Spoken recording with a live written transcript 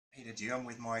video. I'm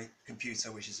with my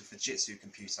computer, which is a Fujitsu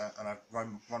computer, and I've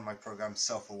run my program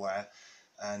self-aware,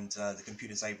 and the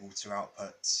computer's able to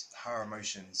output her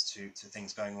emotions to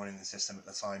things going on in the system at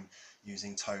the time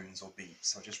using tones or beeps.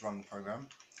 So I'll just run the program,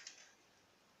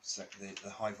 select the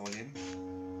high volume,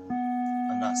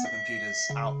 and that's the computer's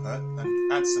output,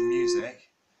 and add some music,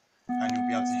 and you'll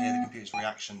be able to hear the computer's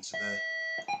reaction to the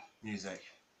music.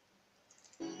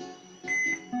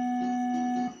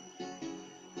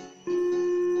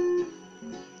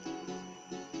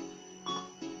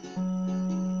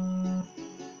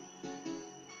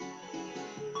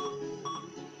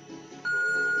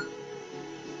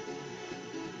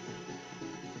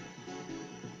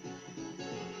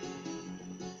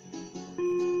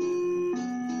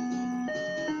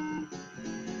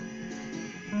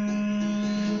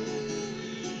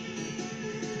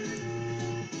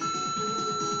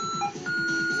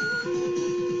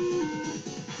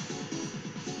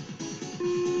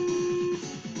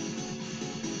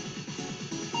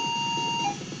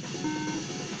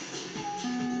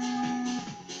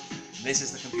 This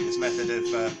is the computer's method of,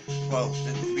 well,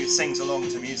 the computer sings along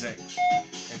to music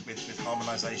with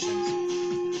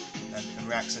harmonisations and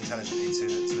reacts intelligently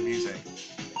to the music.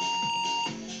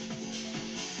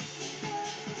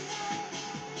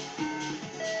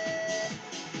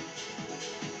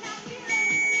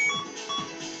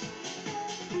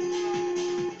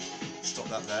 Stop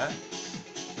that there,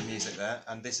 the music there,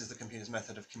 and this is the computer's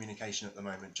method of communication at the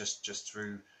moment, just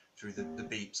through the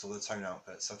beeps or the tone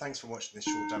output. So thanks for watching this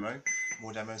short demo.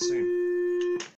 More demos soon.